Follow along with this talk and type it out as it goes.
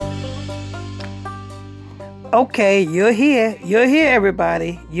Okay, you're here. You're here,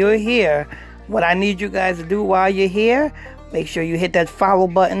 everybody. You're here. What I need you guys to do while you're here, make sure you hit that follow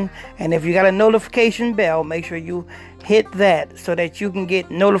button. And if you got a notification bell, make sure you hit that so that you can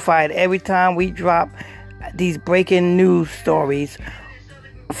get notified every time we drop these breaking news stories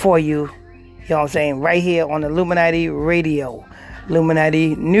for you. You know what I'm saying? Right here on Illuminati Radio,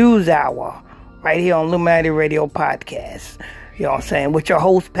 Illuminati News Hour, right here on Illuminati Radio Podcast. You know what I'm saying? With your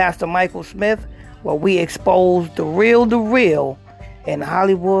host, Pastor Michael Smith, where we expose the real in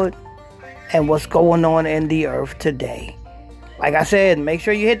Hollywood and what's going on in the earth today. Like I said, make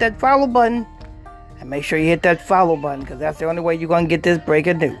sure you hit that follow button. And make sure you hit that follow button, because that's the only way you're going to get this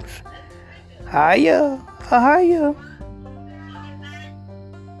breaking news. Hiya.